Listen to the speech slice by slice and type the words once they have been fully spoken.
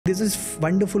There's this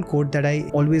wonderful quote that I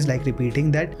always like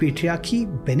repeating, that patriarchy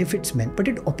benefits men, but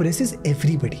it oppresses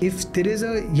everybody. If there is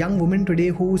a young woman today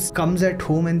who comes at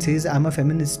home and says, I'm a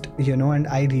feminist, and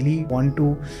I really want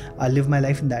to live my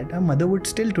life in that, a mother would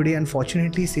still today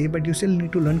unfortunately say, but you still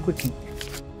need to learn quickly.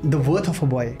 The worth of a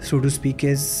boy, so to speak,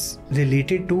 is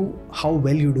related to how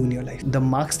well you do in your life. The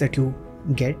marks that you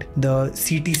get, the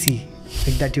CTC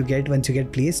that you get once you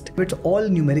get placed, it's all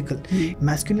numerical.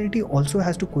 Masculinity also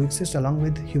has to coexist along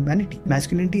with humanity.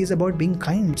 Masculinity is about being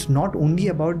kind. It's not only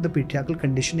about the patriarchal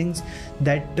conditionings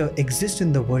that exist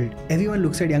in the world. Everyone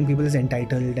looks at young people as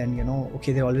entitled and,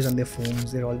 okay, they're always on their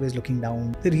phones, they're always looking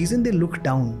down. The reason they look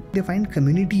down, they find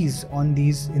communities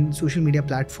in social media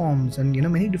platforms and,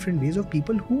 many different ways of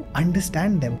people who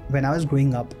understand them. When I was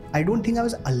growing up, I don't think I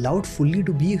was allowed fully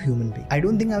to be a human being. I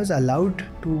don't think I was allowed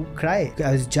to cry.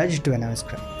 I was judged when I was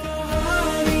crying.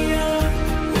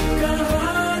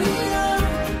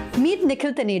 Meet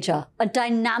Nikhil Taneja, a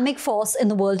dynamic force in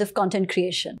the world of content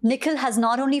creation. Nikhil has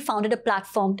not only founded a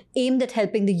platform aimed at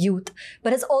helping the youth,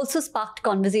 but has also sparked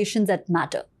conversations that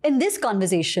matter. In this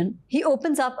conversation, he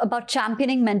opens up about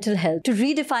championing mental health to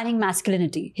redefining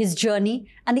masculinity, his journey,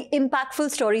 and the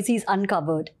impactful stories he's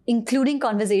uncovered, including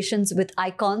conversations with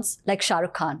icons like Shah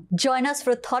Rukh Khan. Join us for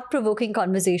a thought-provoking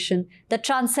conversation that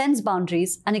transcends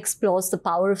boundaries and explores the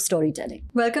power of storytelling.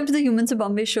 Welcome to the Humans of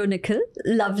Bombay show, Nikhil.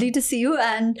 Lovely to see you,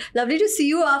 and lovely to see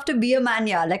you after Be A Man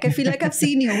Yaar. I feel like I've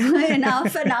seen you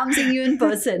enough, and now I'm seeing you in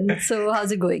person. So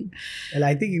how's it going? Well,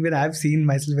 I think even I've seen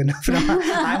myself enough.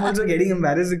 I'm also getting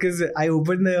embarrassed because I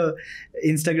opened the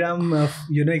Instagram,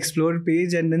 explore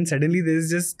page, and then suddenly there's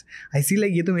just, I see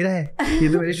like, ye to mera hai, ye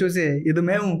to mere show se hai, ye to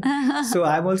main hu. So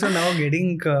I'm also now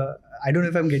getting, I don't know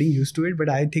if I'm getting used to it, but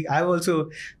I think I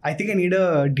need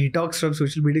a detox from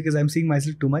social media because I'm seeing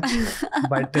myself too much.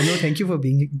 But thank you for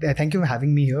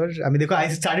having me here. I mean, I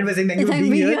started by saying thank you for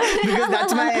being here because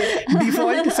that's my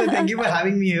default. So thank you for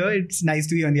having me here. It's nice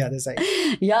to be on the other side.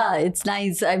 Yeah, it's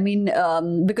nice. I mean,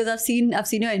 because I've seen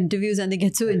your interviews and they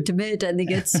get so intimate and they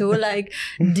get so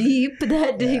deep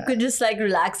that you could just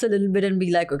relax a little bit and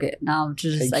be like, okay, now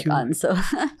just answer.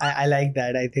 I like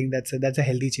that. I think that's a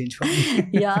healthy change for me.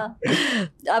 Yeah.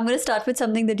 I'm going to start with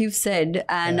something that you've said,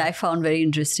 and I found very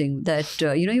interesting that,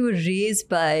 you were raised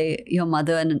by your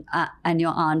mother and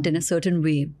your aunt in a certain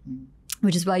way,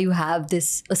 which is why you have a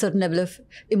certain level of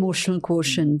emotional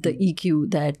quotient, the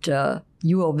EQ that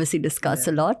you obviously discuss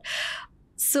a lot.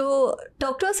 So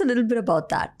talk to us a little bit about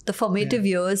that, the formative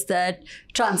years that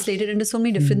translated into so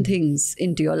many different things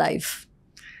into your life.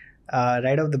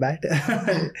 Right off the bat.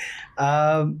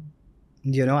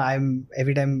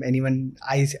 Every time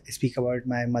I speak about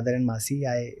my mother and Masi,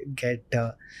 I get,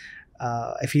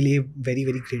 I feel very,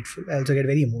 very grateful. I also get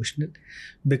very emotional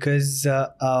because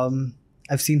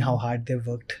I've seen how hard they've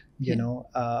worked.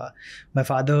 My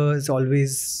father has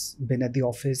always been at the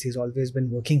office. He's always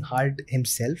been working hard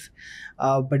himself.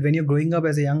 But when you're growing up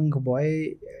as a young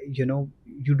boy,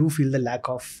 you do feel the lack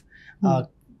of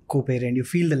co-parent. You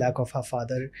feel the lack of our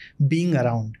father being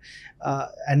around.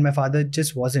 And my father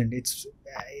just wasn't.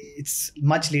 It's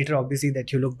much later, obviously,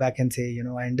 that you look back and say,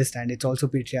 I understand. It's also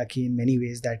patriarchy in many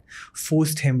ways that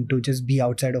forced him to just be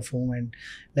outside of home. And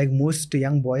like most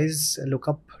young boys look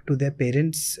up to their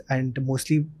parents and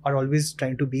mostly are always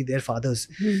trying to be their fathers.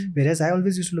 Whereas I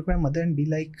always used to look at my mother and be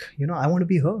like, I want to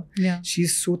be her. Yeah.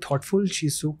 She's so thoughtful.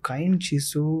 She's so kind.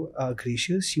 She's so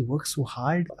gracious. She works so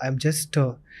hard. I'm just,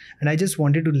 and I just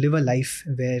wanted to live a life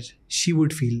where she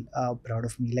would feel proud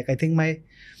of me. I think my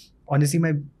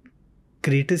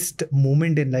greatest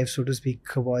moment in life, so to speak,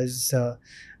 was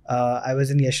I was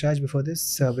in Yashraj before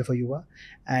Yuvaa,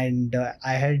 and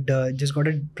I had just got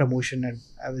a promotion and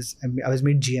I was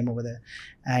made GM over there,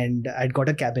 and I'd got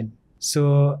a cabin.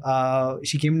 So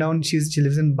she came down. She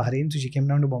lives in Bahrain, so she came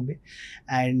down to Bombay,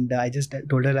 and I just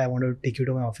told her I want to take you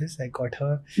to my office. I got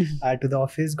her to the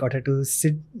office, got her to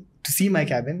see my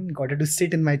cabin, got her to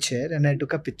sit in my chair, and I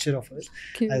took a picture of her.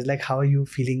 Cute. I was like, "How are you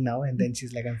feeling now?" And then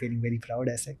she's like, "I'm feeling very proud."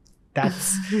 I said,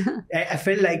 "That's." I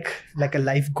felt like a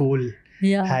life goal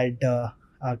had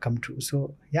come true.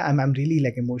 So yeah, I'm really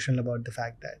emotional about the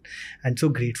fact that, and so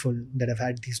grateful that I've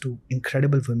had these two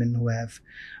incredible women who have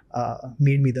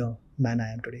made me the man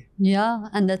I am today. Yeah,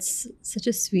 and that's such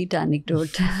a sweet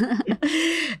anecdote.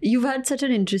 You've had such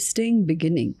an interesting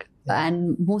beginning. Yeah.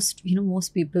 And most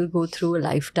people go through a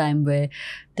lifetime where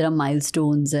there are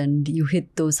milestones and you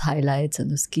hit those highlights and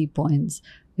those key points.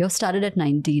 Yours started at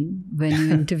 19 when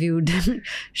you interviewed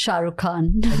Shah Rukh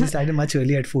Khan. I started much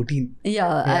earlier at 14.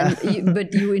 Yeah.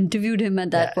 But you interviewed him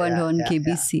at that point on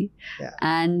KBC. Yeah.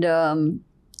 And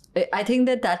I think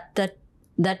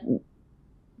that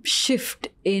shift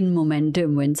in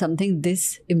momentum when something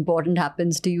this important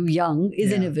happens to you young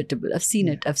is inevitable. I've seen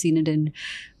it. I've seen it in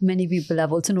many people.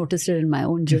 I've also noticed it in my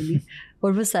own journey.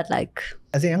 What was that like?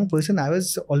 As a young person, I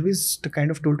was always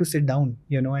kind of told to sit down,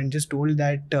 and just told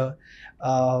that,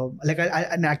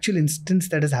 an actual instance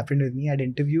that has happened with me. I'd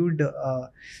interviewed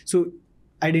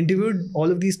all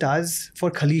of these stars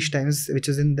for Khaleej Times, which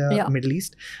is in the Middle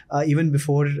East. Even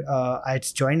before I had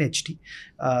joined HT,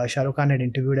 Shah Rukh Khan had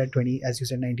interviewed at 20, as you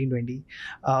said, 1920.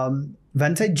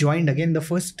 Once I joined, again, the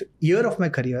first year of my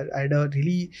career, I had a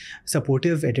really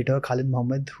supportive editor, Khalid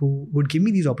Mohammed, who would give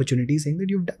me these opportunities, saying that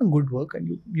you've done good work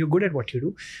and you're good at what you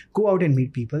do. Go out and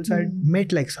meet people. So I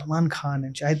met like Salman Khan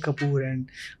and Shahid Kapoor and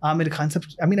Amir Khan.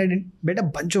 I met a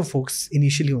bunch of folks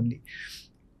initially only.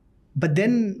 But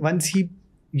then once he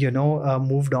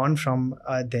moved on from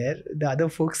there, the other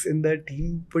folks in the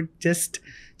team would just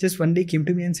one day came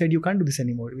to me and said, "You can't do this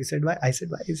anymore." We said, "Why?" I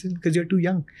said, "Why?" He said, "Because you're too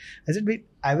young." I said, "Wait,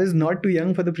 I was not too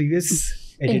young for the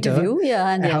previous editor. Interview,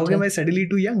 and how am I suddenly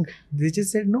too young?" They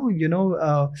just said, "No,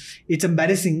 it's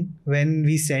embarrassing when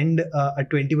we send a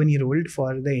 21-year-old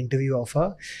for the interview of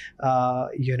a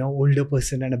older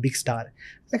person and a big star."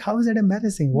 Like, how is that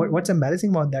embarrassing? What's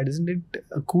embarrassing about that? Isn't it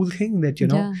a cool thing that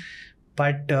Yeah.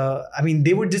 But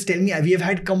they would just tell me, "We have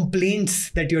had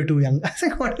complaints that you're too young." I was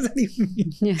like, "What does that even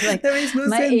mean?" Like, that makes no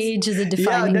my sense. age is a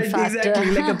defining factor.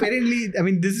 Exactly. Like, apparently,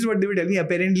 this is what they would tell me.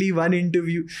 Apparently, one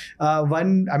interview,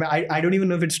 I don't even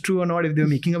know if it's true or not, if they were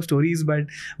making up stories, but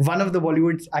one of the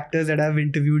Bollywood actors that I've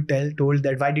interviewed told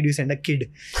that, "Why did you send a kid,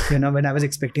 when I was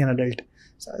expecting an adult?"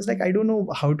 So I was like, I don't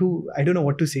know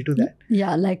what to say to that.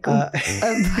 Yeah, like,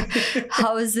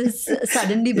 how has this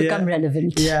suddenly become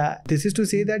relevant? Yeah, this is to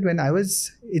say that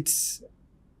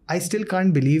I still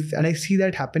can't believe, and I see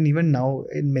that happen even now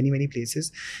in many, many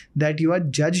places, that you are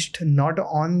judged not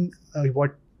on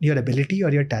what your ability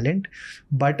or your talent,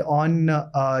 but on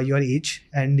your age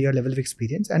and your level of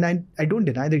experience. And I don't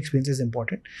deny the experience is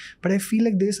important, but I feel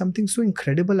like there is something so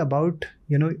incredible about,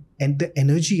 and the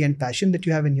energy and passion that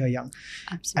you have when you're young.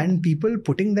 Absolutely. And people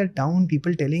putting that down,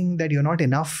 people telling that you're not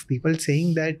enough, people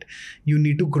saying that you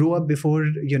need to grow up before,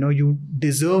 you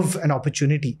deserve an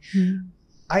opportunity.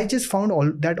 I just found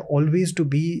all that always to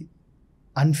be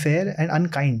unfair and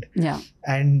unkind. Yeah.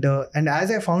 And as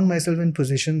I found myself in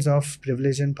positions of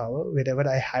privilege and power, wherever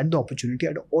I had the opportunity,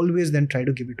 I'd always then try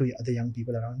to give it to other young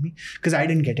people around me, because I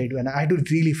didn't get it and I had to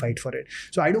really fight for it.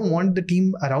 So I don't want the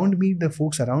team around me, the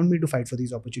folks around me, to fight for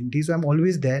these opportunities. So I'm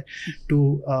always there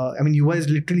to, Yuvaa is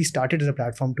literally started as a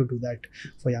platform to do that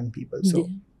for young people. So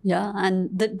yeah, and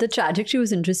the trajectory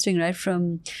was interesting, right?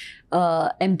 From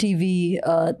MTV,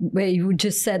 where you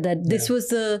just said that this was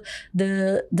the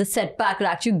setback that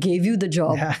actually gave you the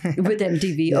job with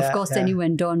MTV. Of course, then you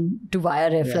went on to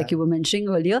YRF, like you were mentioning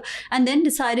earlier, and then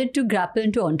decided to grapple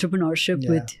into entrepreneurship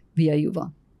with We Are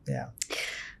Yuvaa. Yeah.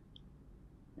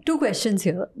 Two questions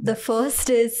here. The first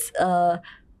is,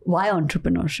 why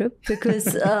entrepreneurship?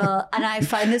 Because, and I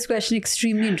find this question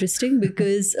extremely interesting,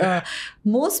 because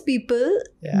most people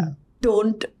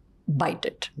don't bite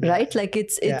it, right? Like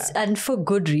it's and for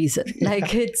good reason.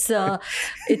 Like it's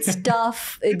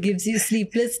tough. It gives you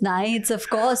sleepless nights. Of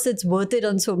course, it's worth it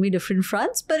on so many different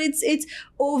fronts, but it's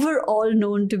overall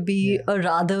known to be a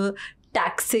rather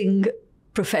taxing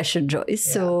profession, Joyce.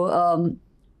 So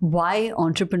why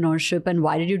entrepreneurship, and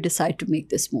why did you decide to make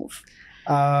this move?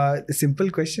 A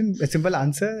simple question, a simple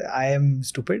answer. I am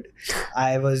stupid.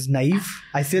 I was naive.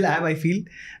 I still am, I feel.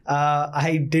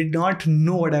 I did not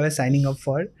know what I was signing up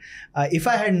for. If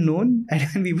I had known, and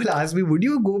when people ask me, would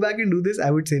you go back and do this?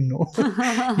 I would say no.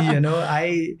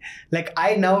 I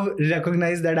now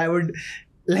recognize that I would,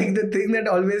 like, the thing that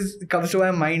always comes to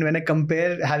my mind when I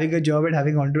compare having a job and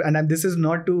having and this is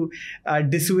not to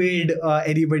dissuade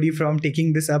anybody from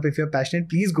taking this up. If you're passionate,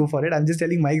 please go for it. I'm just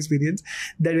telling my experience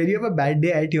that when you have a bad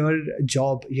day at your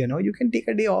job, you can take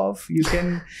a day off, you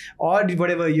can, or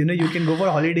whatever, you can go for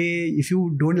a holiday. If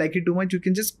you don't like it too much, you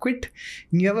can just quit.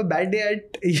 You have a bad day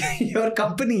at your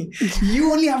company,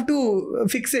 you only have to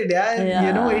fix it.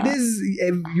 It is,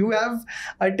 you have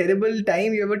a terrible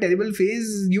time, you have a terrible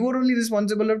phase, you are only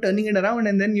responsible of turning it around,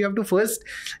 and then you have to first,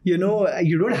 you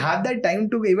don't have that time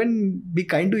to even be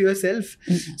kind to yourself.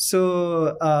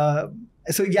 So I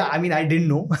didn't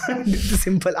know. The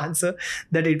simple answer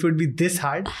that it would be this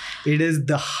hard. It is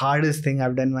the hardest thing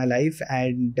I've done in my life,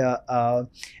 and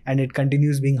it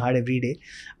continues being hard every day.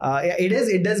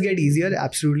 It does get easier,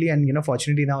 absolutely, and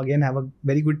fortunately now again have a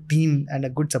very good team and a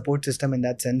good support system in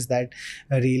that sense that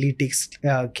really takes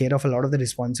care of a lot of the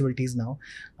responsibilities now,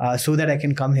 so that I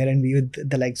can come here and be with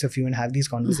the likes of you and have these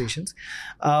conversations.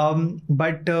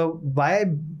 But why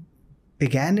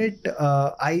began it,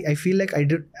 I feel like I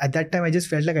did at that time. I just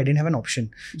felt like I didn't have an option,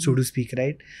 so to speak,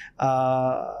 right?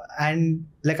 And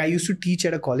like I used to teach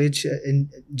at a college in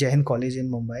Jain College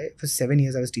in Mumbai for 7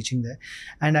 years. I was teaching there,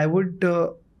 and I would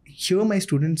hear my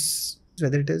students,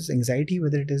 whether it is anxiety,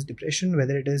 whether it is depression,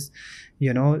 whether it is,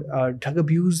 drug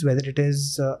abuse, whether it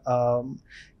is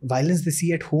violence they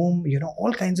see at home,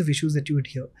 all kinds of issues that you would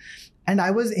hear. And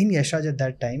I was in Yashraj at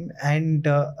that time, and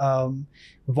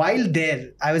while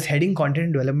there, I was heading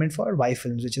content development for Y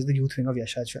Films, which is the youth wing of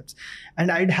Yashraj Films.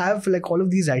 And I'd have like all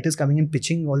of these writers coming and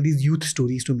pitching all these youth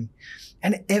stories to me.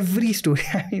 And every story,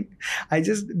 I mean,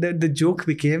 the joke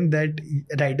became that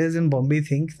writers in Bombay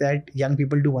think that young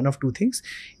people do one of two things,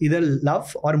 either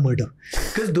love or murder.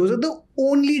 Because those are the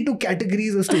only two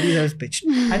categories of stories I was pitched.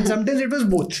 And sometimes it was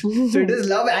both. So it is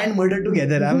love and murder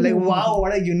together. I'm like, wow,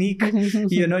 what a unique,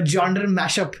 genre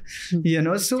mashup,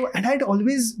 So, and I'd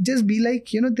always just be like,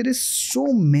 there is so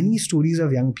many stories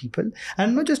of young people. And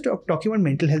I'm not just talking about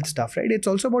mental health stuff, right? It's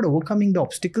also about overcoming the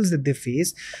obstacles that they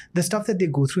face, the stuff that they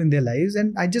go through in their lives.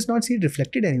 And I just not see it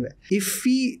reflected anywhere. If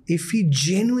we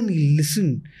genuinely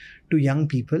listen to young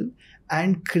people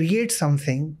and create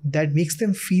something that makes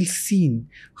them feel seen,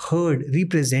 heard,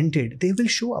 represented, they will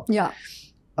show up. Yeah.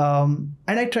 And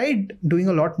I tried doing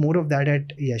a lot more of that at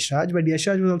Yashraj, but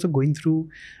Yashraj was also going through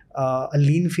a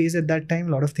lean phase at that time.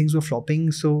 A lot of things were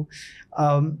flopping. So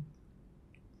a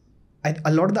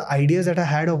lot of the ideas that I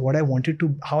had of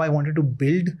how I wanted to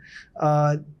build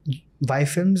Y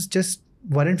Films just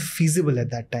weren't feasible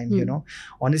at that time.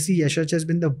 Honestly, Yashraj has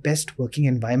been the best working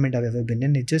environment I've ever been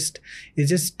in. It's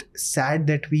just sad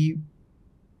that the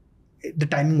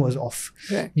timing was off.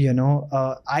 Right.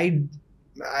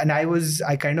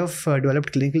 I kind of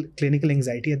developed clinical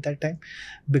anxiety at that time,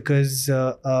 because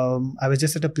I was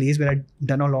just at a place where I'd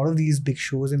done a lot of these big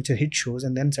shows, which are hit shows,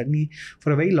 and then suddenly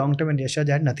for a very long time in Yashraj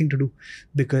I had nothing to do,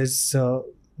 because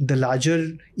the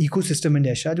larger ecosystem in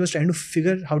Yashraj was trying to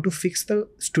figure how to fix the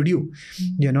studio,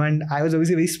 and I was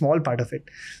obviously a very small part of it.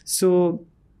 So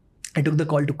I took the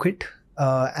call to quit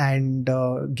and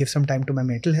give some time to my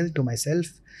mental health, to myself,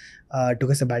 took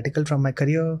a sabbatical from my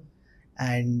career.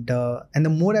 And the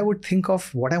more I would think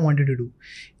of what I wanted to do,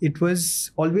 it was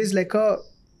always like this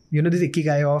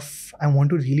ikigai of I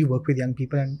want to really work with young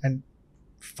people and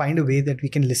find a way that we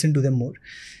can listen to them more.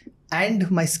 And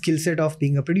my skill set of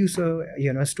being a producer,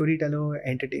 a storyteller,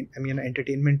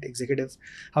 entertainment executive,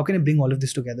 how can I bring all of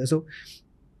this together? So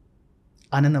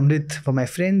Anand, Amrit were my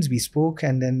friends, we spoke,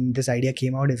 and then this idea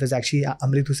came out. It was actually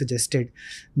Amrit who suggested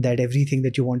that everything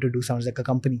that you want to do sounds like a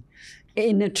company.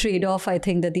 In a trade-off, I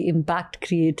think that the impact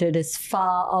created is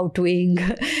far outweighing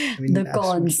the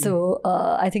cons. So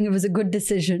I think it was a good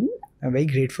decision. I'm very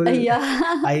grateful. Yeah.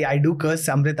 I do curse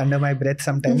Amrit under my breath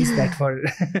sometimes that for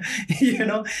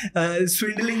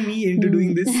swindling me into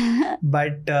doing this.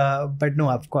 But no,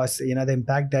 of course, the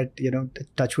impact that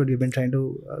Touchwood we've been trying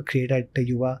to create at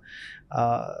Yuvaa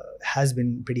has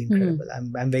been pretty incredible.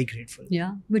 I'm very grateful.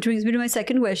 Yeah. Which brings me to my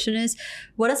second question is,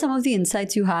 what are some of the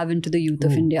insights you have into the youth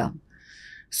of India?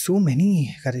 So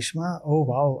many, Karishma. Oh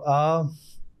wow.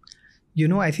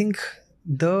 I think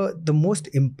the most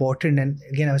important, and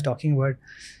again I was talking about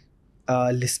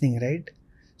listening, right?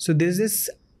 So there's this,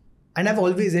 and I've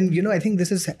always, and I think this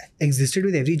has existed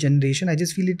with every generation. I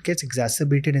just feel it gets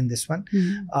exacerbated in this one.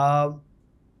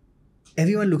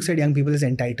 Everyone looks at young people as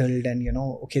entitled, and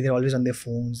they're always on their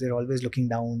phones, they're always looking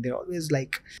down, they're always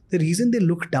like, the reason they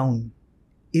look down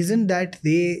isn't that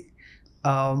they're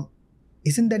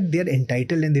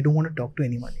entitled and they don't want to talk to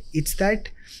anyone. It's that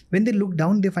when they look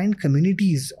down, they find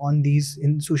communities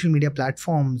in social media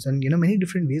platforms and many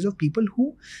different ways of people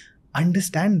who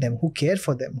understand them, who care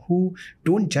for them, who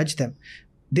don't judge them.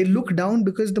 They look down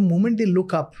because the moment they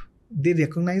look up, they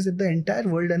recognize that the entire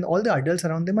world and all the adults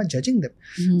around them are judging them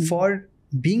for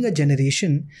being a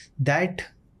generation that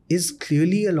is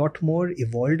clearly a lot more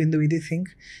evolved in the way they think.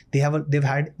 They've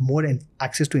had more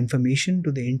access to information,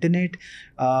 to the internet,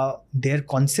 their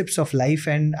concepts of life,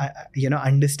 and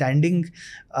understanding.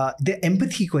 Their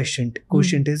empathy quotient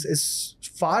is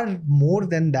far more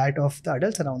than that of the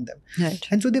adults around them. Right.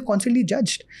 And so they're constantly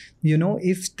judged.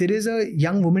 If there is a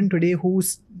young woman today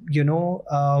who's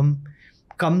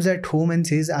comes at home and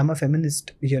says, I'm a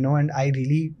feminist, and I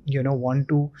really, want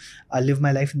to live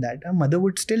my life in that. A mother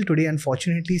would still today,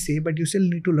 unfortunately, say, but you still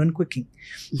need to learn cooking.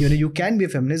 You can be a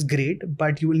feminist, great,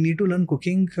 but you will need to learn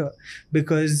cooking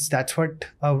because that's what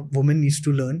a woman needs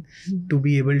to learn to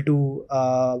be able to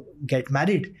get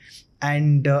married.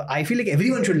 And I feel like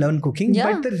everyone should learn cooking,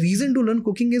 but the reason to learn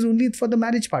cooking is only for the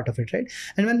marriage part of it, right?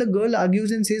 And when the girl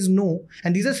argues and says no,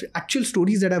 and these are actual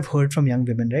stories that I've heard from young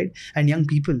women, right? And young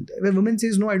people, when women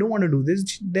says no, I don't want to do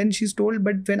this, then she's told,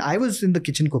 but when I was in the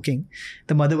kitchen cooking,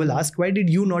 the mother will ask, why did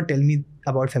you not tell me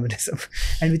about feminism?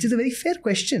 And which is a very fair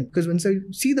question, because once I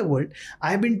see the world,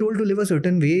 I've been told to live a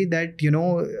certain way, that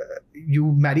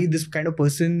you marry this kind of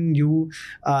person,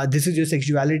 this is your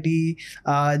sexuality,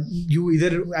 you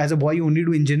either as a boy you only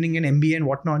do engineering and MBA and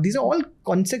whatnot. These are all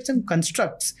concepts and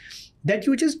constructs that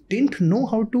you just didn't know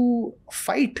how to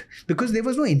fight, because there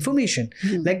was no information.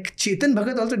 Like Chetan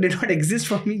Bhagat also did not exist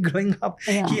for me growing up.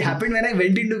 He happened when I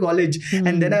went into college,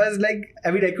 and then I was like,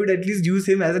 I mean, I could at least use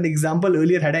him as an example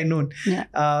earlier had I known.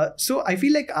 So I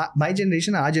feel like my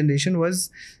generation, our generation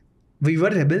we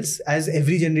were rebels, as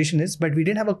every generation is, but we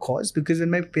didn't have a cause, because when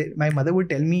my mother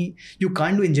would tell me, you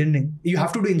can't do engineering, you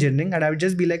have to do engineering, and I would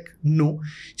just be like, no.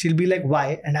 She'll be like,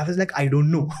 why? And I was like, I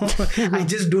don't know. I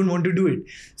just don't want to do it.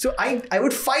 So I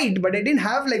would fight, but I didn't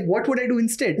have like, what would I do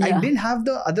instead? I didn't have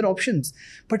the other options.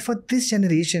 But for this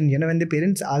generation, when the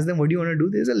parents ask them, what do you want to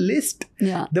do? There's a list.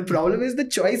 The problem is the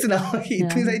choice now.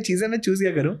 Itni sari cheezein main choose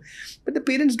kya karu? But the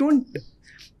parents don't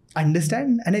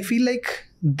understand. And I feel like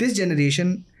this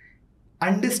generation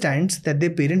understands that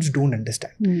their parents don't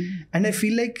understand. And I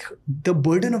feel like the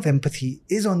burden of empathy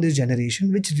is on this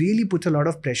generation, which really puts a lot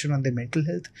of pressure on their mental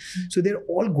health. So they're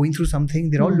all going through something.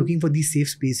 They're all looking for these safe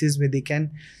spaces where they can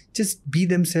just be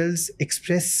themselves,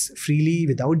 express freely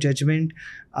without judgment,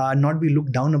 not be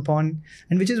looked down upon.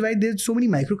 And which is why there's so many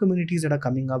micro communities that are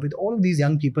coming up with all of these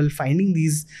young people finding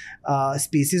these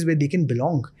spaces where they can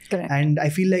belong. Correct. And I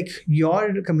feel like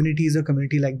your community is a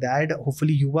community like that.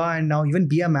 Hopefully Yuvaa, and now even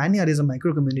Be A Man Yaar is a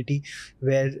micro community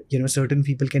where certain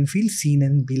people can feel seen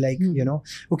and be like,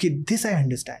 okay, this I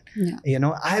understand.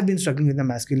 I have been struggling with my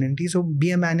masculinity, so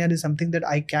Be A Man Yaar is something that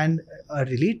I can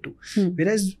relate to.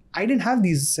 Whereas I didn't have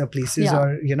these places,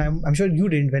 or I'm sure you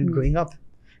didn't when growing up.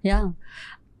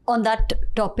 On that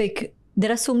topic,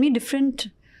 there are so many different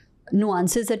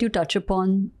nuances that you touch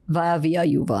upon via We Are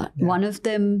Yuvaa. One of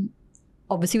them,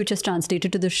 obviously, which is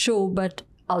translated to the show, but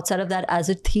outside of that as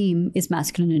a theme, is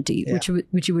masculinity,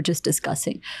 which you were just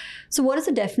discussing. So what is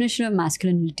the definition of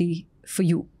masculinity for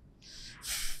you?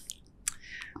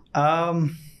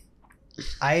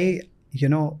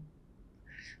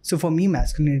 So for me,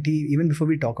 masculinity, even before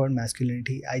we talk about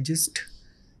masculinity, I just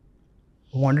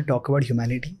want to talk about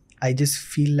humanity. I just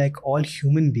feel like all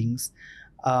human beings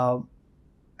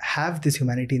have this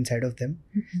humanity inside of them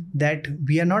that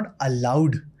we are not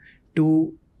allowed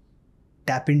to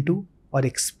tap into or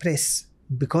express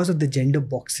because of the gender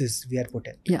boxes we are put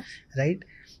in. Right?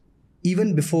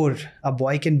 Even before a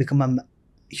boy can become a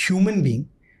human being,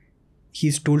 he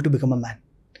is told to become a man.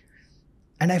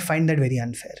 And I find that very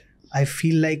unfair. I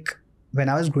feel like when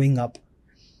I was growing up,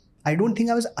 I don't think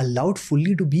I was allowed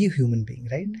fully to be a human being,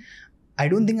 right? I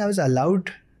don't think I was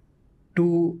allowed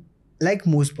to, like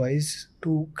most boys,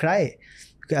 to cry.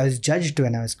 Because I was judged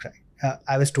when I was crying.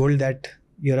 I was told that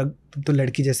तुम तो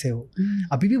लड़की जैसे हो.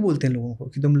 अभी भी बोलते हैं लोगों को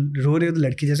कि तुम रो रहे हो तो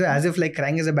लड़की जैसे हो, as if like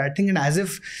crying is a bad thing and as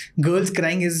if girls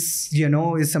crying is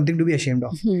something to be ashamed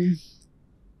of.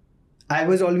 I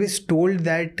was always told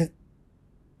that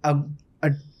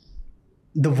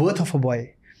the worth of a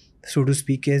boy, so to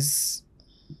speak, is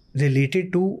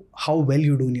related to how well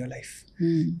you do in your life.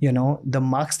 The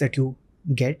marks that you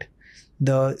get,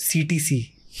 the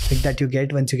CTC that you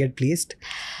get once you get placed,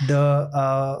 the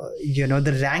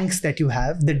ranks that you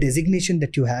have, the designation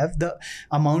that you have, the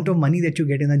amount of money that you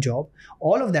get in a job,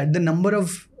 all of that, the number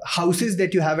of houses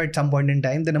that you have at some point in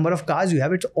time, the number of cars you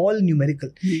have, it's all numerical.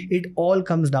 It all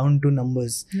comes down to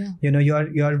numbers.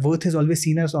 Your worth is always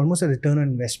seen as almost a return on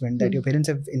investment that your parents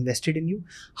have invested in you.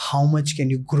 How much can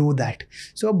you grow that?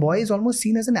 So a boy is almost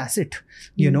seen as an asset,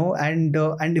 and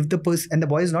if the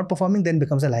boy is not performing, then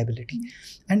becomes a liability.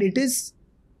 And it is.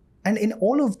 And in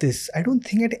all of this, I don't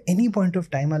think at any point of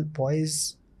time a boy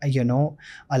is,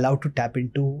 allowed to tap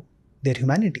into their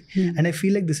humanity. And I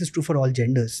feel like this is true for all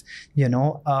genders,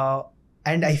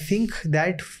 and I think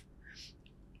that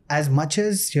as much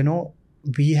as,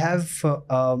 we have,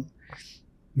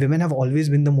 women have always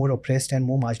been the more oppressed and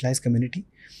more marginalized community.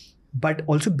 But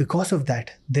also because of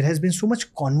that, there has been so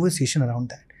much conversation around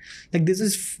that. Like there's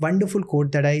this wonderful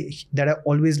quote that I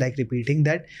always like repeating,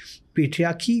 that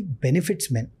patriarchy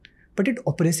benefits men, but it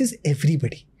oppresses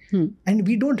everybody. And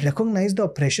we don't recognize the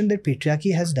oppression that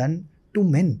patriarchy has done to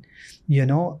men.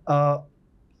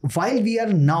 While we are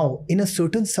now in a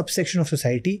certain subsection of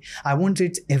society, I won't say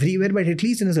it's everywhere, but at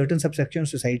least in a certain subsection of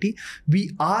society,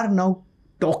 we are now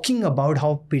talking about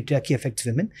how patriarchy affects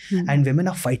women and women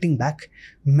are fighting back.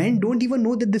 Men don't even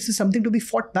know that this is something to be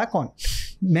fought back on.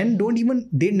 Men don't even,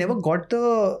 they never got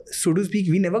the, so to speak,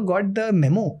 we never got the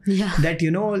memo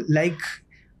that, like,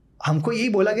 हमको यही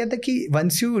बोला गया था कि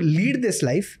once you lead this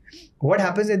life, what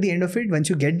happens at the end of it, once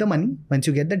you get the money, once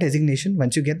you get the designation,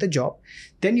 once you get the job,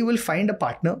 then you will find a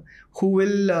partner who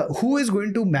is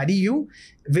going to marry you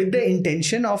with the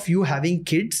intention of you having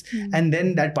kids, and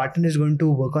then that partner is going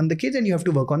to work on the kids and you have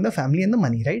to work on the family and the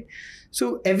money, right?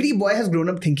 So every boy has grown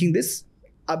up thinking this.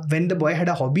 When the boy had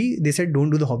a hobby, they said don't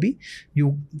do the hobby,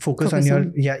 you focus on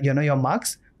your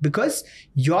marks, because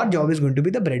your job is going to be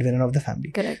the breadwinner of the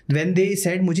family. Correct. When they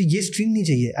said मुझे ये stream नहीं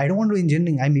चाहिए, I don't want to do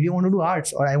engineering, I maybe want to do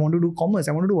arts, or I want to do commerce,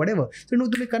 I want to do whatever. So no,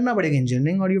 तुम्हें करना पड़ेगा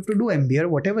engineering, or you have to do MBA or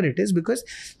whatever it is, because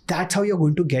that's how you're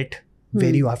going to get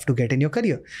where you have to get in your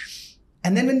career.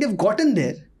 And then when they've gotten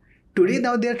there, today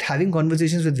now they're having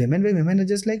conversations with women where women are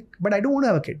just like, but I don't want to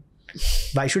have a kid.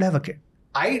 Why should I have a kid?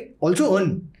 I also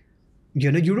earn.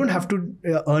 You don't have to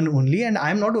earn only, and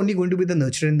I'm not only going to be the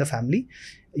nurturer in the family.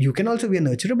 You can also be a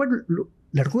nurturer, but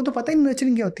लड़कों को तो पता ही नहीं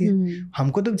nurturing क्या होती है.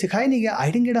 हमको तो सिखाया नहीं गया.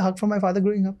 I didn't get a hug from my father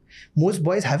growing up. Most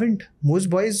boys haven't. Most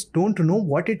boys don't know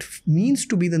what it means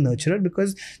to be the nurturer,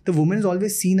 because the woman is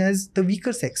always seen as the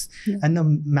weaker sex. And the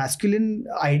masculine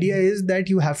idea is that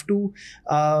you have to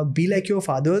be like your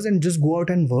fathers and just go out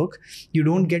and work. You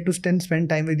don't get to spend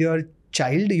time with your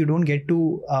child, you don't get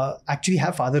to actually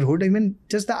have fatherhood. I mean,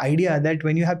 just the idea that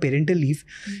when you have parental leave,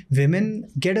 women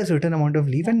get a certain amount of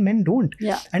leave and men don't.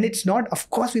 And it's not, of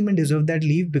course women deserve that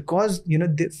leave because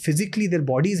physically their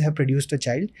bodies have produced a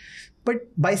child, but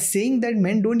by saying that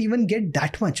men don't even get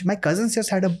that much. My cousin's just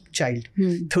had a child.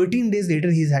 13 days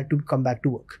later he's had to come back to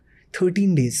work.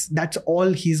 13 days, that's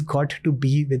all he's got to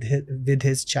be with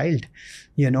his child,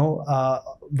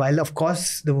 while of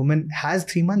course the woman has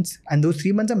 3 months, and those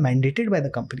 3 months are mandated by the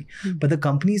company. But the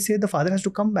companies say the father has to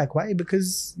come back. Why?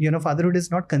 Because fatherhood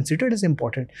is not considered as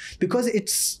important, because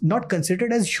it's not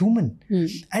considered as human.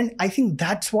 And I think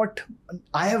that's what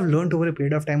I have learned over a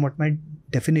period of time, what my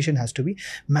definition has to be.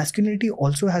 Masculinity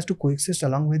also has to coexist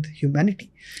along with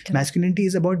humanity. Masculinity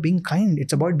is about being kind,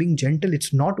 it's about being gentle.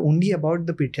 It's not only about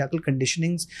the patriarchal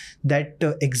conditionings that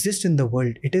exist in the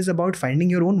world. It is about finding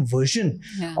your own version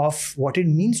of what it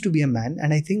means to be a man,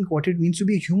 and I think what it means to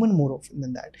be a human more often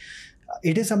than that.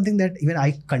 It is something that even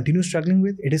I continue struggling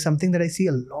with. It is something that I see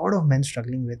a lot of men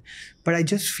struggling with. But I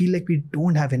just feel like we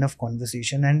don't have enough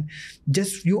conversation. And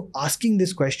just you asking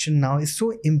this question now is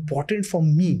so important for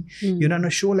me, on a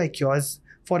show like yours,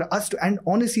 for us to, and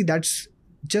honestly, that's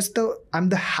just I'm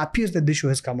the happiest that this show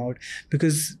has come out,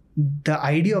 because the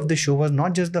idea of the show was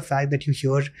not just the fact that you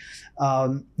hear,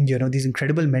 these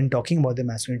incredible men talking about their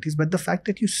masculinities, but the fact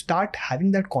that you start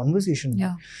having that conversation.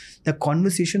 The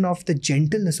conversation of the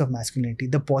gentleness of masculinity,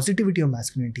 the positivity of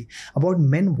masculinity, about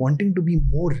men wanting to be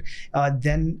more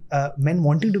than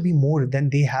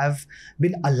they have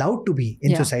been allowed to be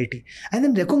in society, and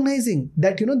then recognizing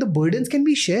that the burdens can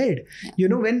be shared.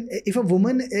 If a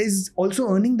woman is also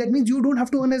earning, that means you don't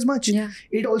have to earn as much.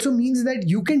 It also means that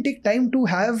you can take time to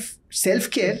have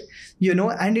self-care,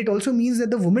 and it also means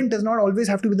that the woman does not always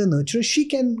have to be the nurturer. She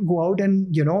can go out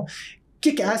and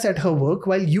kick ass at her work,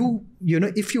 while you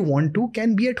if you want to,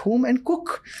 can be at home and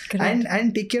cook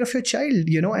and take care of your child,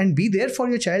 and be there for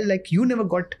your child like you never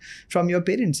got from your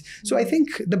parents. So I think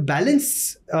the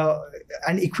balance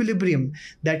and equilibrium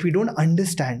that we don't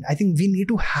understand, I think we need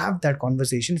to have that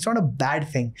conversation. It's not a bad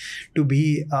thing to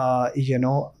be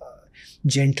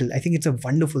gentle. I think it's a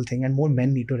wonderful thing, and more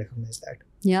men need to recognize that.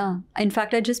 Yeah. In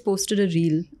fact, I just posted a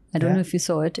reel. I don't know if you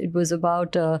saw it. It was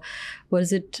about what is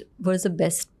the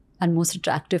best and most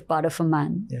attractive part of a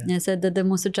man. And I said that the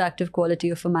most attractive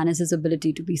quality of a man is his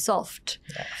ability to be soft.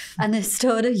 And it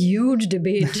stirred a huge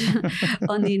debate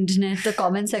on the internet. The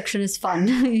comment section is fun.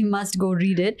 You must go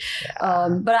read it.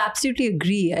 But I absolutely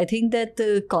agree. I think that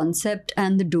the concept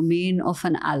and the domain of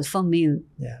an alpha male,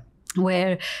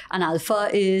 where an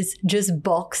alpha is just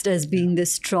boxed as being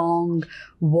this strong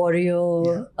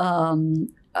warrior,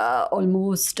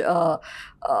 almost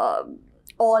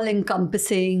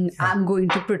all-encompassing, I'm going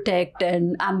to protect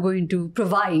and I'm going to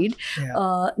provide,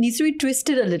 needs to be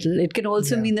twisted a little. It can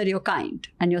also mean that you're kind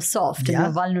and you're soft and you're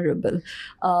vulnerable.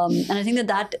 And I think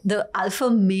that the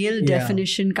alpha male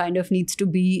definition kind of needs to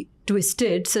be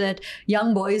twisted, so that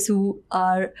young boys who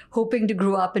are hoping to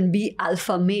grow up and be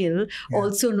alpha male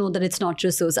also know that it's not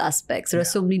just those aspects. There are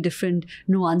so many different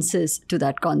nuances to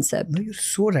that concept. No, you're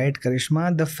so right,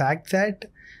 Karishma. The fact that,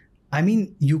 I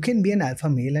mean, you can be an alpha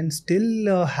male and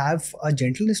still have a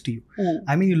gentleness to you.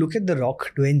 I mean, you look at The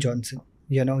Rock, Dwayne Johnson.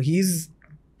 He's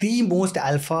the most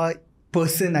alpha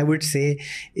person, I would say,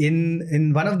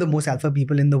 in one of the most alpha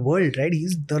people in the world, right?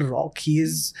 He's The Rock. He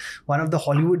is one of the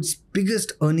Hollywood's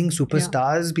biggest earning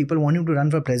superstars. People want him to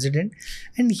run for president,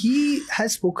 and he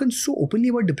has spoken so openly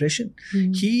about depression.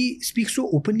 He speaks so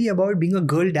openly about being a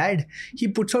girl dad. He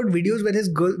puts out videos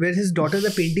where his daughters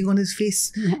are painting on his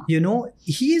face. You know,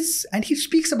 he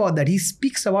speaks about that. He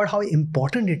speaks about how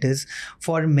important it is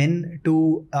for men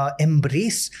to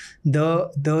embrace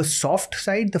the soft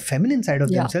side, the feminine side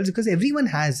of themselves, because everyone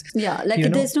has.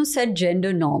 There's no set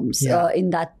gender norms in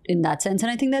that sense,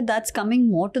 and I think that that's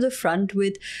coming more to the front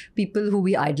with people who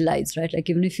we idolize, right? Like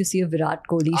even if you see a Virat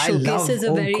Kohli, showcases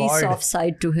a very soft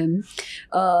side to him.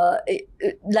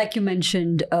 Like you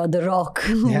mentioned, The Rock,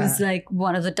 who is like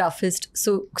one of the toughest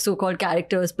so-called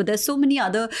characters, but there's so many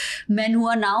other men who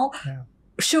are now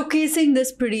showcasing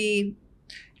this pretty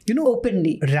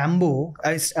openly. Rambo,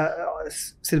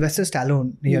 Sylvester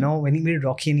Stallone, when he made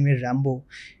Rocky and he made Rambo,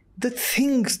 the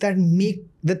thing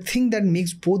that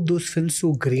makes both those films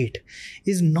so great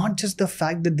is not just the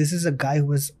fact that this is a guy who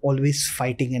was always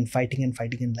fighting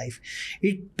in life.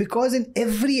 Because in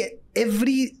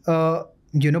every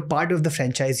part of the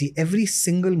franchise, every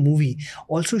single movie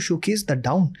also showcased the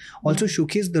down, also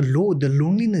showcased the low, the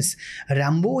loneliness.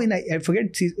 Rambo, in I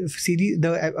forget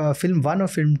the film 1 or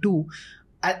film 2,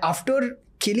 after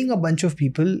killing a bunch of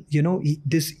people,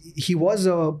 he was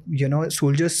a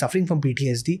soldier suffering from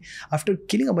PTSD. After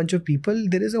killing a bunch of people,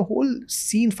 there is a whole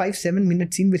scene, 5-7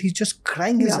 minute scene, where he's just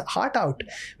crying his heart out,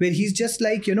 where he's just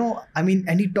like,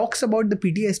 and he talks about the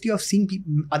PTSD of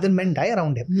seeing other men die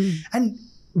around him. And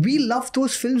we love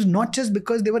those films not just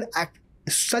because they were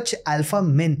such alpha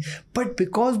men, but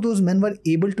because those men were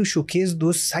able to showcase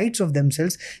those sides of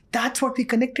themselves. That's what we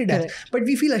connected as. But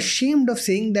we feel ashamed of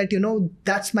saying that,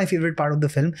 that's my favorite part of the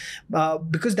film,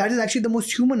 because that is actually the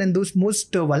most human and those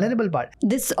most vulnerable part.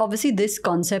 This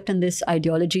concept and this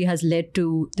ideology has led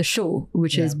to the show,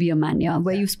 which is Be A Man Yaar,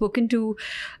 where you've spoken to,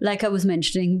 like I was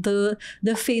mentioning, the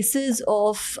faces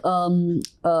of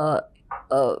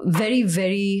very,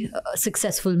 very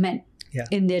successful men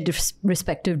in their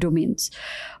respective domains.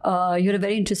 You had a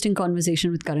very interesting conversation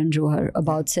with Karan Johar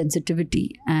about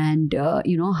sensitivity and,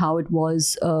 how it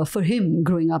was for him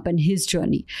growing up and his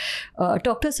journey.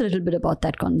 Talk to us a little bit about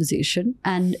that conversation,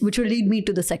 and which will lead me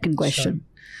to the second question.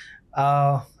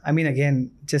 Sure.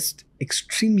 Again, just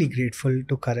extremely grateful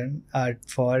to Karan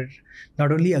for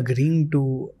not only agreeing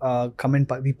to come and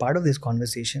be part of this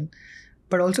conversation,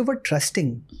 but also for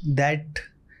trusting that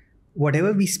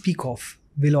whatever we speak of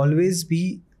will always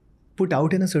be put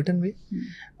out in a certain way.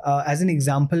 As an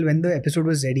example, when the episode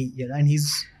was ready, and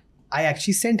I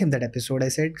actually sent him that episode. I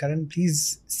said, Karan,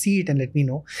 please see it and let me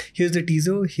know. Here's the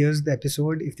teaser, here's the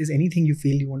episode. If there's anything you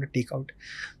feel you want to take out.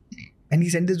 And he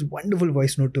sent this wonderful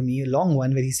voice note to me, a long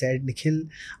one, where he said, Nikhil,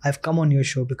 I've come on your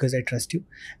show because I trust you.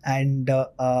 And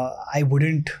I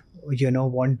wouldn't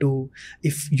want to,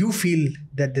 if you feel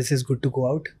that this is good to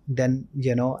go out, then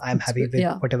I'm happy with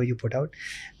whatever you put out.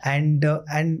 And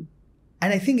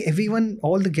I think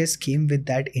all the guests came with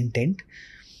that intent.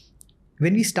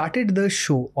 When we started the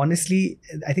show, honestly,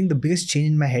 I think the biggest change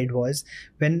in my head was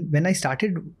when I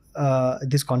started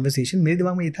this conversation, mere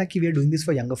dimag mein ye tha ki we are doing this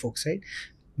for younger folks, right?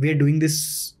 We are doing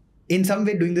this in some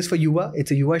way, doing this for Yuvaa.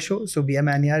 It's a Yuvaa show, so Be A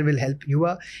Man Yaar will help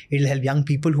Yuvaa. It'll help young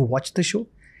people who watch the show.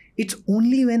 It's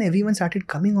only when everyone started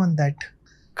coming on that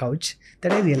couch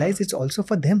that I realized it's also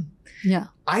for them. Yeah.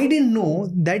 I didn't know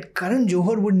that Karan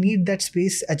Johar would need that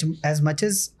space as much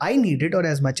as I need it, or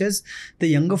as much as the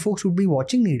younger folks would be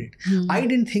watching need it. I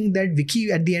didn't think that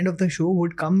Vicky at the end of the show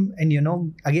would come and,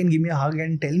 again give me a hug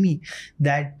and tell me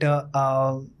that,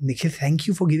 Nikhil, thank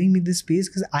you for giving me this space,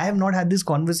 because I have not had these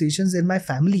conversations in my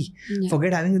family.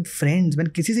 Forget having with friends. When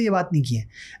kisi se ye baat nahi ki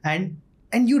hai.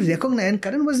 And you recognize, and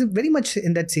Karan was very much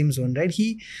in that same zone, right?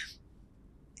 He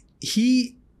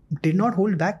did not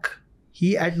hold back.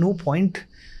 He at no point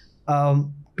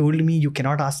told me, you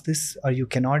cannot ask this, or you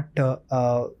cannot,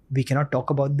 we cannot talk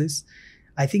about this.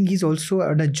 I think he's also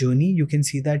on a journey. You can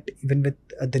see that even with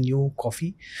the new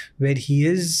coffee, where he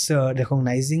is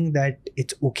recognizing that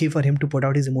it's okay for him to put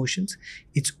out his emotions.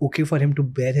 It's okay for him to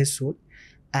bare his soul.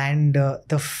 And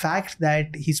the fact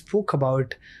that he spoke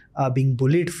about being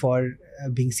bullied for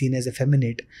being seen as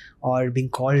effeminate, or being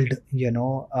called,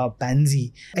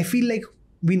 pansy. I feel like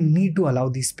we need to allow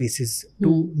these spaces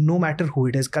to, no matter who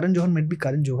it is. Karan Johar might be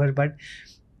Karan Johar, but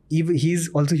he's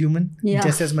also human,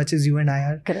 just as much as you and I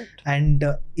are. Correct. And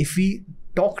if we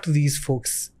talk to these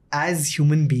folks as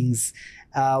human beings,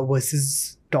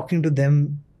 versus talking to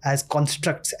them as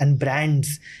constructs and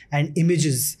brands and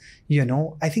images,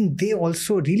 I think they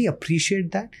also really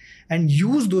appreciate that and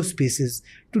use those spaces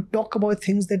to talk about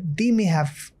things that they may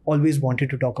have always wanted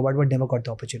to talk about but never got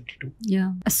the opportunity to.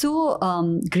 Yeah. So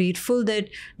grateful that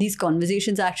these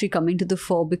conversations are actually coming to the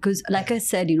fore, because like I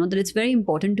said, that it's very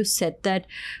important to set that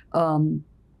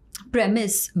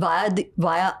premise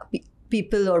via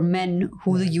people or men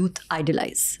who the youth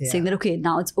idolize, saying that, okay,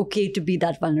 now it's okay to be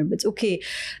that vulnerable. It's okay.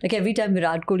 Like every time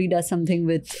Virat Kohli does something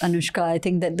with Anushka, I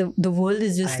think that the world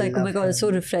is just like, oh my God, it's so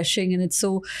refreshing, and it's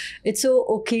so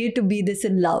okay to be this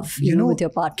in love, with your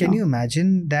partner. Can you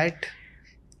imagine that?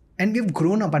 And we've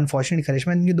grown up, unfortunately,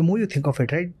 Karishma, and the more you think of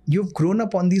it, right? You've grown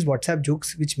up on these WhatsApp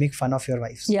jokes which make fun of your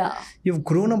wives. Yeah. You've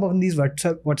grown up on these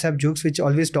WhatsApp jokes which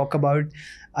always talk about,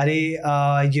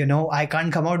 I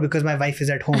can't come out because my wife is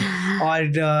at home.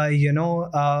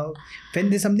 Or, when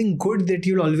there's something good, that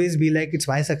you'll always be like, it's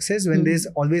my success. When there's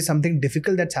always something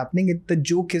difficult that's happening, the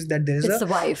joke is that it's the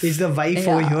wife. It's the wife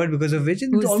over here, because of which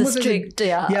who's almost strict,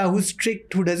 who's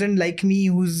strict, who doesn't like me,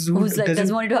 who like,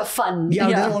 doesn't want me to have fun. Who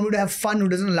doesn't want me to have fun, who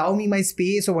doesn't allow me my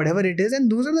space or whatever it is. And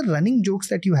those are the running jokes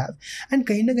that you have. And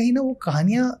kahin na wo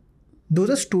kahaniyan, those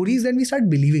are stories that we start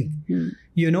believing.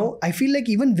 I feel like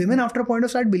even women after a point of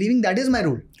start believing that is my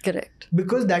role. Correct.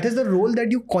 Because that is the role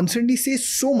that you constantly say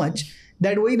so much,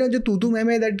 that wahi na jo tu tu main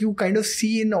main that you kind of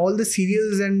see in all the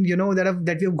serials and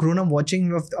that we have grown up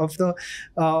watching of the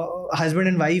husband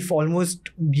and wife almost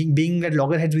being at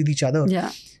loggerheads with each other.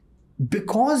 Yeah.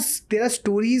 Because there are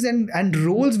stories and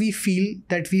roles we feel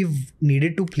that we've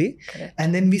needed to play. Correct.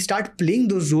 And then we start playing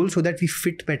those roles so that we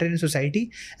fit better in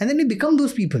society, and then we become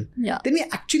those people. Yeah. Then we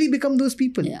actually become those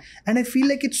people. Yeah. And I feel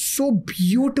like it's so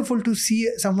beautiful to see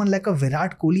someone like a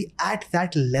Virat Kohli at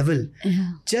that level,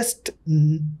 just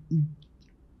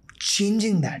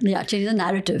changing that. Yeah, changing the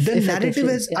narrative. The narrative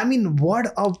is, I mean, what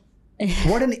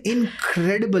an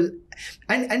incredible.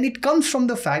 And it comes from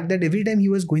the fact that every time he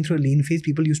was going through a lean phase,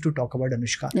 people used to talk about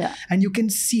Anushka. Yeah. And you can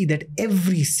see that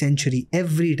every century,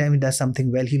 every time he does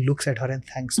something well, he looks at her and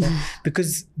thanks her.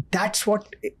 Because that's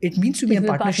what it means to be a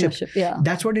partnership. Yeah.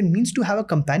 That's what it means to have a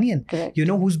companion. Correct.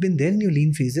 Who's been there in your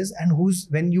lean phases, and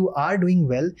when you are doing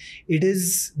well, it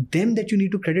is them that you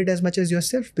need to credit as much as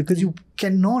yourself. Because you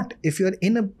cannot, if you're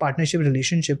in a partnership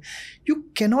relationship, you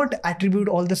cannot attribute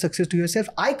all the success to yourself.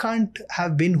 I can't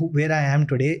have been where I am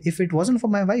today if it wasn't for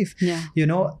my wife. Yeah.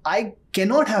 I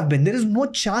cannot have been. There is no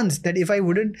chance that if I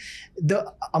wouldn't,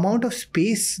 the amount of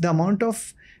space, the amount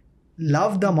of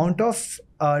love, the amount of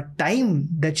time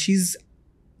that she's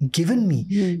given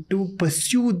me to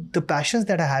pursue the passions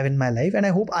that I have in my life. And I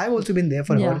hope I've also been there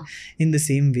for her in the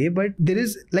same way. But there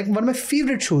is, like, one of my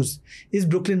favorite shows is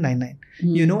Brooklyn Nine-Nine,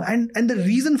 and the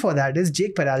reason for that is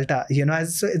Jake Peralta,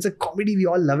 so it's a comedy, we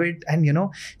all love it. And,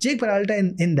 Jake Peralta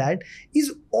in that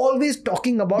is always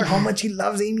talking about how much he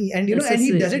loves Amy, and, and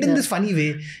he does it in this funny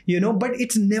way, but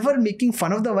it's never making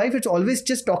fun of the wife. It's always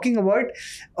just talking about,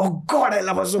 oh God, I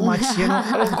love her so much,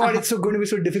 oh God, it's going to be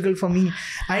so difficult for me.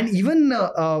 And even,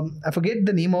 I forget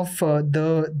the name of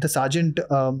the sergeant,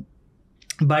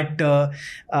 but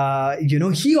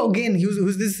he again,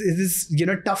 who's this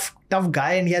tough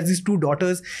guy, and he has these two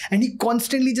daughters, and he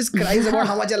constantly just cries about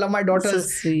how much I love my daughters.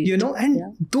 So sweet.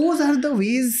 And those are the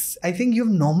ways I think you've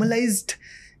normalized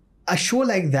a show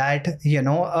like that,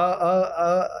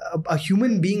 a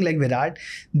human being like Virat.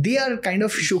 They are kind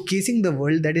of showcasing the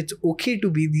world that it's okay to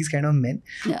be these kind of men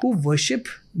who worship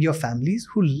your families,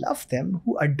 who love them,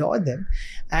 who adore them,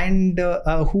 and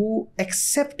who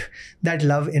accept that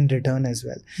love in return as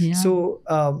well. Yeah. So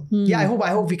I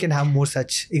hope we can have more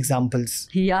such examples.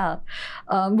 Yeah.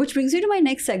 Which brings me to my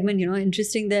next segment.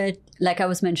 Interesting that, like I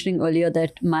was mentioning earlier,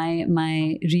 that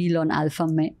my reel on alpha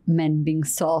men being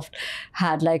soft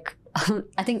had like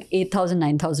I think 8,000,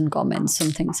 9,000 comments,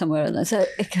 somewhere. It's a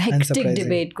hectic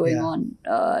debate going on,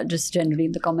 just generally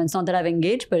in the comments. Not that I've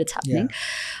engaged, but it's happening.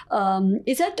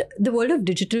 Is that the world of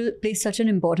digital plays such an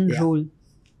important role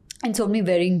in so many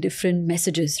varying different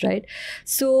messages, right?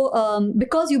 So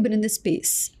because you've been in this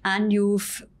space and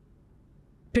you've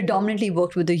predominantly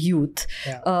worked with the youth,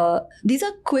 these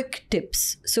are quick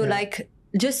tips. So like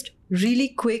just really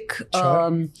quick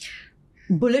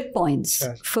bullet points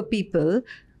for people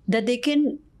that they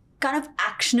can kind of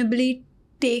actionably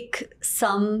take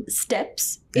some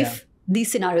steps if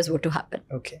these scenarios were to happen.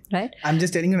 Okay. Right? I'm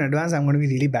just telling you in advance, I'm going to be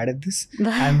really bad at this.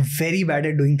 I'm very bad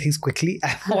at doing things quickly.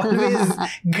 I'm always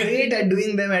great at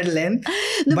doing them at length.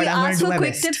 No, but we I'm going ask to do for my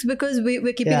quick best. tips because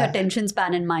we're keeping attention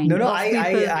span in mind. No,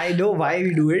 I know why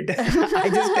we do it.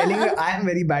 I'm just telling you, I am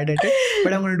very bad at it,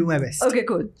 but I'm going to do my best. Okay,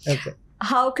 cool. Okay.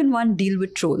 How can one deal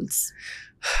with trolls?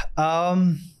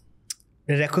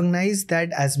 recognize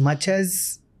that as much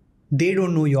as they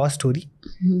don't know your story,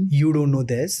 you don't know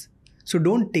theirs. So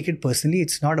don't take it personally.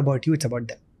 It's not about you, it's about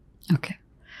them. Okay.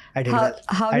 I did well.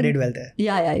 I did well there.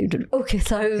 Yeah, you did. Okay,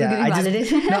 sorry, Yeah,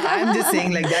 I'm just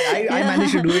saying like that. I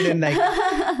managed to do it in like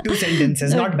 2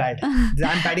 sentences. Not bad.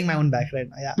 I'm patting my own back right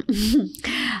now. Yeah.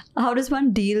 How does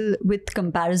one deal with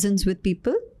comparisons with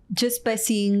people just by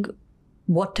seeing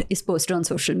what is posted on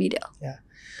social media? Yeah.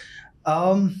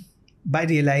 By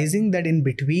realizing that in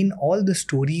between all the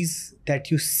stories that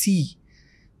you see,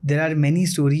 there are many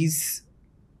stories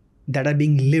that are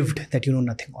being lived that you know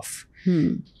nothing of.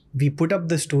 We put up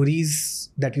the stories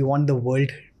that we want the world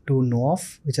to know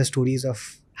of, which are stories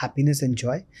of happiness and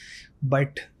joy.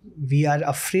 But we are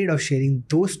afraid of sharing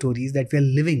those stories that we are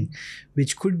living,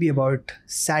 which could be about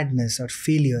sadness or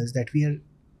failures that we are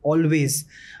always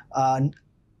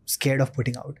scared of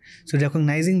putting out. So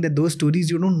recognizing that those stories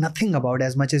you know nothing about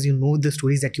as much as you know the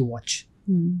stories that you watch.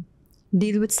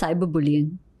 Deal with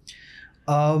cyberbullying.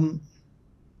 I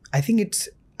think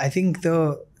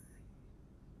the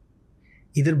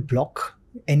either block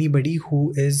anybody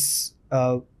who is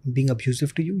being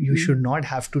abusive to you. You should not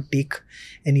have to take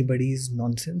anybody's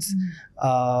nonsense.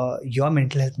 Your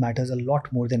mental health matters a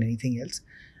lot more than anything else.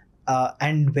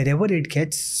 And wherever it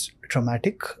gets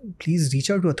traumatic, please reach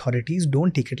out to authorities.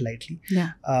 Don't take it lightly.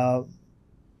 Yeah.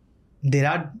 There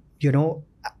are,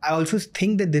 I also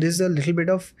think that there is a little bit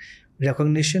of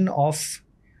recognition of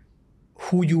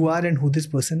who you are and who this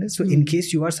person is. So in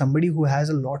case you are somebody who has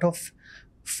a lot of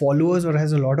followers or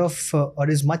has a lot of or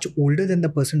is much older than the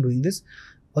person doing this,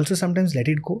 also sometimes let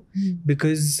it go,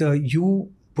 because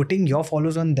you putting your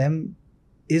followers on them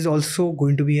is also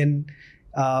going to be an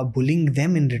bullying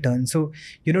them in return. So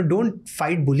don't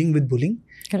fight bullying with bullying.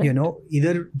 Correct.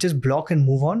 Either just block and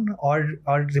move on, or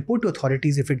report to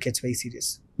authorities if it gets very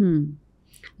serious. And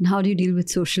how do you deal with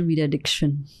social media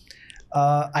addiction?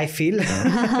 I fail a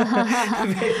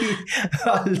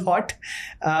lot.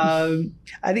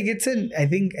 I think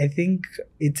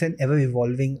it's an ever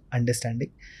evolving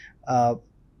understanding.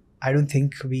 I don't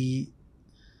think we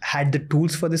had the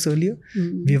tools for this earlier.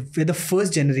 We're the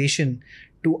first generation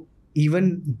to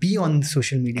even be on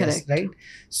social media, right?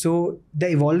 So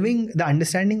the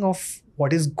understanding of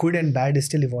what is good and bad is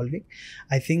still evolving.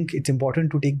 I think it's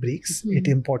important to take breaks. It's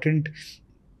important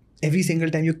every single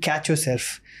time you catch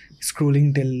yourself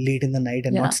scrolling till late in the night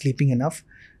and not sleeping enough,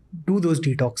 do those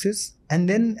detoxes, and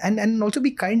then and also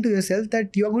be kind to yourself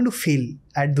that you are going to fail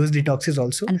at those detoxes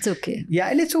also. And it's okay. Yeah,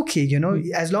 and it's okay,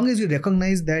 as long as you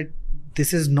recognize that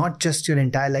this is not just your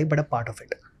entire life but a part of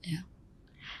it. Yeah.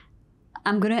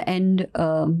 I'm going to end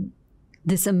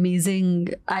this amazing...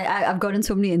 I've gotten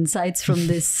so many insights from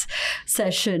this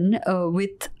session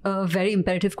with a very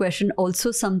imperative question.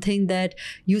 Also something that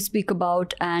you speak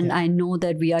about, and I know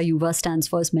that We Are Yuvaa stands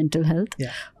for is mental health.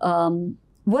 Yeah.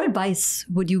 What advice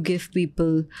would you give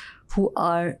people who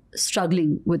are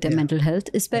struggling with their mental health,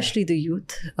 especially the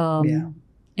youth?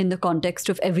 In the context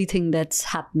of everything that's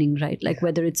happening, right? Like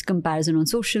whether it's comparison on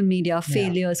social media,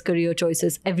 failures, career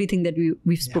choices, everything that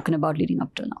we've spoken about leading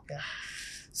up till now. Yeah.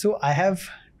 So I have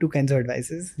 2 kinds of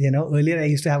advices. Earlier I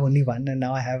used to have only one, and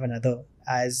now I have another,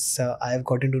 as I have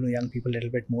gotten to know young people a little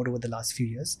bit more over the last few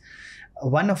years.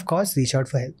 One, of course, reach out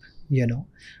for help.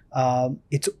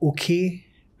 It's okay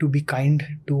to be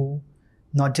kind to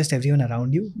not just everyone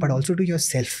around you, but also to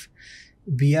yourself.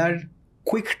 We are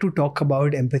quick to talk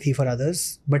about empathy for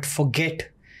others, but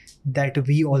forget that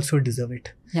we also deserve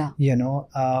it. Yeah.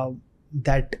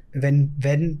 That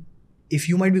when if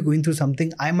you might be going through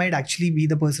something, I might actually be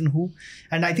the person who,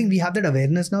 and I think we have that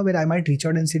awareness now where I might reach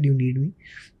out and say, do you need me?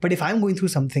 But if I'm going through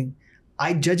something,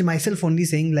 I judge myself only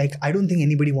saying like, I don't think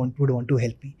anybody would want to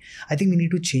help me. I think we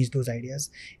need to change those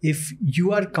ideas. If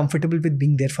you are comfortable with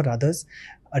being there for others,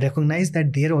 recognize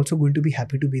that they're also going to be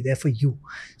happy to be there for you.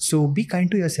 So be kind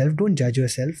to yourself. Don't judge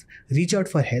yourself. Reach out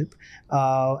for help,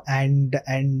 and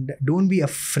don't be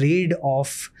afraid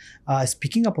of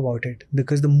speaking up about it,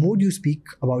 because the more you speak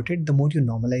about it, the more you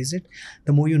normalize it.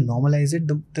 The more you normalize it,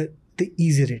 the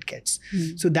easier it gets.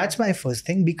 So that's my first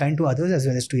thing. Be kind to others as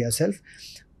well as to yourself.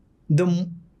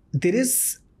 There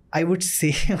is, I would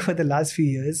say, over the last few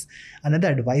years, another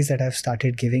advice that I've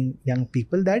started giving young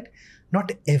people, that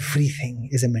not everything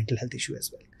is a mental health issue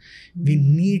as well. We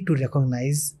need to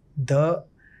recognize the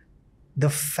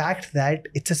fact that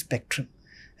it's a spectrum,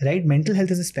 right? Mental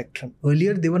health is a spectrum.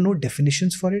 Earlier, there were no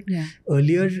definitions for it. Yeah.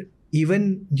 Earlier,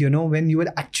 even, when you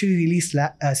were actually really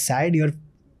sad, your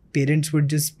parents would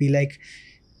just be like,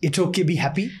 it's okay, be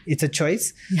happy. It's a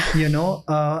choice,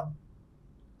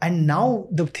 And now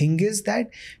the thing is that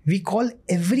we call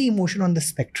every emotion on the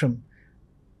spectrum,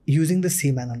 using the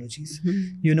same analogies.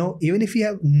 You know, even if we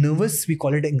are nervous, we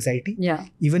call it anxiety. Yeah.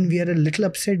 Even we are a little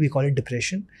upset, we call it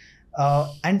depression.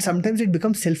 And sometimes it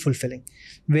becomes self-fulfilling,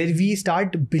 where we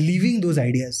start believing those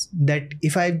ideas that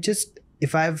if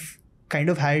I've kind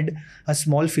of had a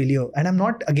small failure, and I'm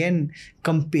not again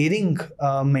comparing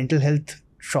mental health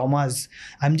traumas.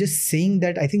 I'm just saying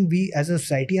that I think we as a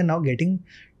society are now getting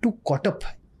too caught up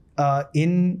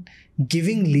in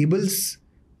giving labels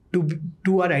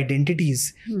to our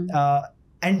identities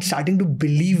and starting to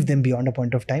believe them beyond a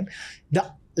point of time.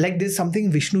 Like there's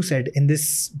something Vishnu said in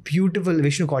this beautiful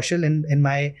Vishnu Kaushal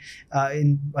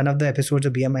in one of the episodes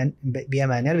of Be A Man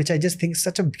Yaar, which I just think is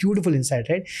such a beautiful insight,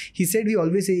 right? He said we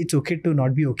always say it's okay to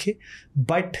not be okay,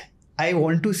 but I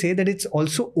want to say that it's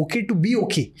also okay to be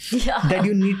okay. Yeah. That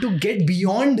you need to get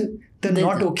beyond the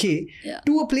not okay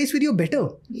to a place where you're better.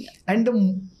 Yeah. And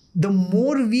the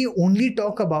more we only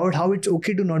talk about how it's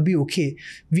okay to not be okay,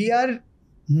 we are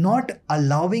not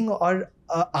allowing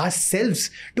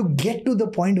ourselves to get to the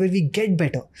point where we get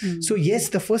better. So yes,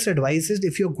 the first advice is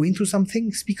if you're going through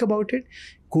something, speak about it.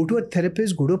 Go to a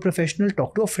therapist, go to a professional,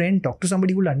 talk to a friend, talk to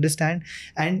somebody who will understand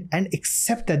and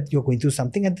accept that you're going through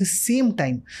something. At the same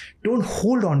time, don't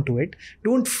hold on to it.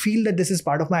 Don't feel that this is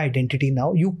part of my identity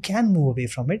now. You can move away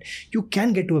from it. You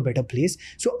can get to a better place.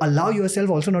 So allow yourself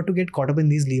also not to get caught up in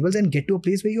these labels and get to a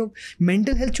place where your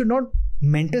mental health should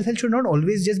not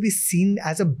always just be seen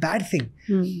as a bad thing.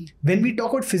 When we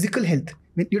talk about physical health,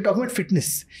 when you're talking about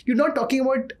fitness, you're not talking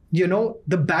about,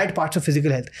 the bad parts of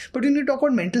physical health. But when you talk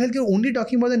about mental health, you're only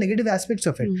talking about the negative aspects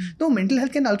of it. No, mental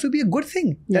health can also be a good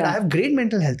thing. That I have great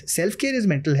mental health. Self-care is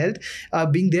mental health.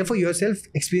 Being there for yourself,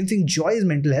 experiencing joy is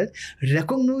mental health.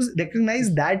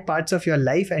 Recognize that parts of your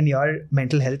life and your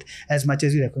mental health as much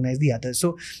as you recognize the others.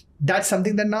 So that's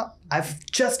something that now I've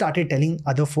just started telling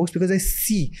other folks, because I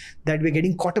see that we're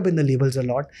getting caught up in the labels a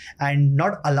lot and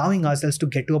not allowing ourselves to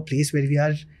get to a place where we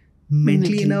are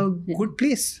mentally in a good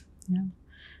place. Yeah.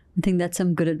 I think that's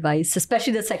some good advice,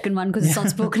 especially the second one, because it's not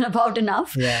spoken about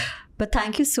enough. Yeah. But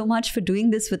thank you so much for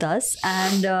doing this with us.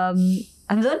 And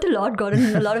I've learned a lot,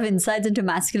 gotten a lot of insights into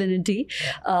masculinity.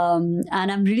 And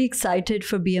I'm really excited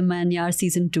for Be A Man Yaar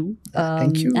Season 2.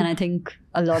 Thank you. And I think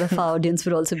a lot of our audience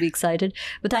would also be excited.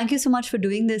 But thank you so much for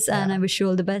doing this, and I wish you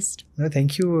all the best. No,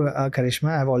 thank you,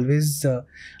 Karishma. I've always,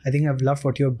 I think I've loved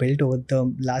what you've built over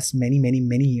the last many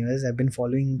years. I've been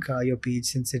following your page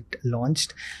since it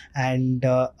launched. And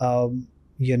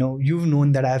you've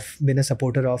known that I've been a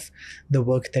supporter of the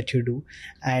work that you do,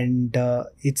 and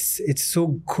it's so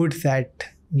good that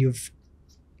you've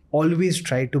always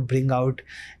tried to bring out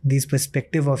these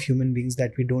perspective of human beings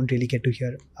that we don't really get to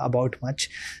hear about much.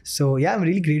 So yeah, I'm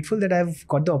really grateful that I've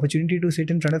got the opportunity to sit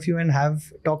in front of you and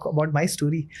talk about my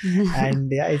story.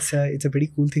 And yeah, it's a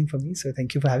pretty cool thing for me. So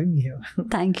thank you for having me here.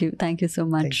 Thank you so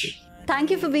much. Thank you.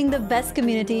 Thank you for being the best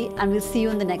community, and we'll see you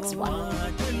in the next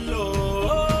one.